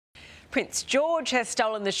Prince George has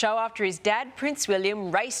stolen the show after his dad, Prince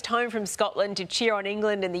William, raced home from Scotland to cheer on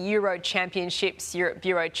England in the Euro Championships. Europe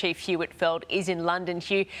Bureau Chief Hugh Whitfeld is in London.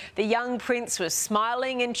 Hugh, the young prince was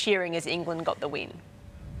smiling and cheering as England got the win.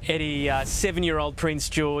 Eddie, 7-year-old Prince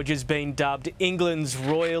George has been dubbed England's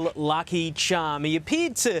royal lucky charm. He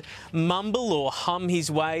appeared to mumble or hum his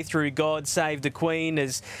way through God Save the Queen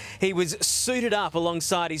as he was suited up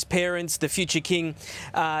alongside his parents, the future king,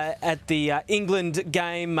 at the England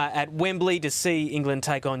game at Wembley to see England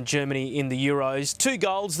take on Germany in the Euros. 2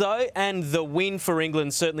 goals, though, and the win for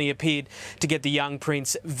England certainly appeared to get the young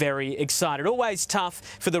prince very excited. Always tough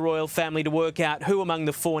for the royal family to work out who among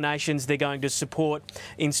the 4 nations they're going to support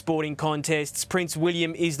in sporting contests. Prince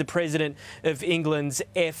William is the president of England's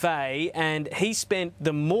FA, and he spent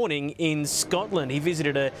the morning in Scotland. He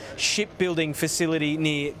visited a shipbuilding facility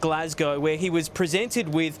near Glasgow where he was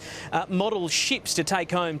presented with model ships to take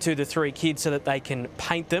home to the 3 kids so that they can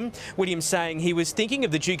paint them. William saying he was thinking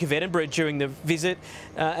of the Duke of Edinburgh during the visit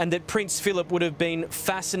and that Prince Philip would have been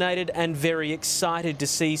fascinated and very excited to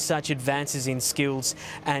see such advances in skills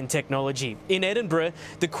and technology. In Edinburgh,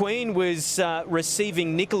 the Queen was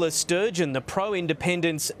receiving Nicola Sturgeon, the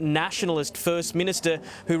pro-independence nationalist First Minister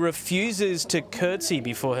who refuses to curtsy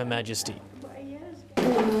before Her Majesty. To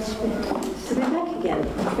be back again.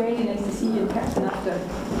 Very nice to see you in person after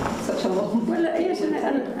such a long... Well, it is,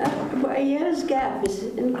 and a year's gap is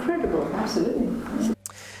incredible. Absolutely.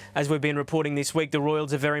 As we've been reporting this week, the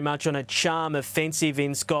Royals are very much on a charm offensive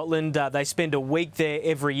in Scotland. They spend a week there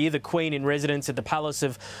every year, the Queen in residence at the Palace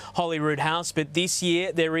of Holyrood House. But this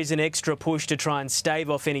year, there is an extra push to try and stave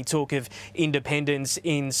off any talk of independence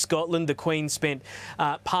in Scotland. The Queen spent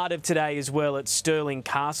part of today as well at Stirling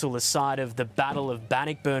Castle, the site of the Battle of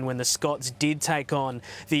Bannockburn, when the Scots did take on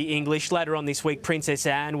the English. Later on this week, Princess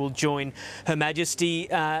Anne will join Her Majesty.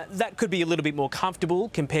 That could be a little bit more comfortable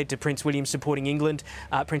compared to Prince William supporting England.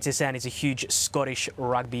 Princess Anne is a huge Scottish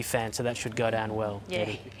rugby fan, so that should go down well. Yeah,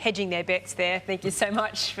 hedging their bets there. Thank you so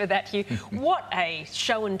much for that, Hugh. What a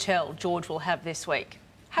show and tell George will have this week.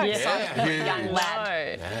 How excited for the young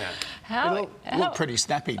lad. How look pretty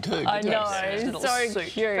snappy too. I know, so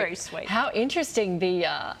cute. Very sweet. How interesting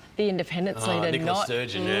the independence leader Nicola not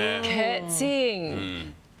Sturgeon,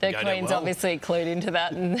 curtsying. The Queen's obviously clued into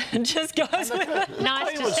that and just goes with it.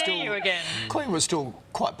 Nice to see you again. Queen was still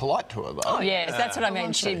quite polite to her, though. Oh, yes, that's what I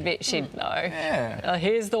mean. She'd know. Yeah.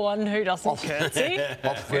 Here's the one who doesn't curtsy.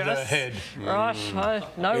 Off with her head. Right.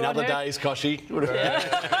 No In one other who... days, Koshy.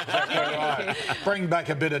 Right. Bring back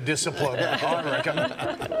a bit of discipline, I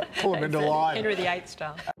reckon. Pull him into line. Henry VIII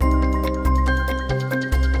style.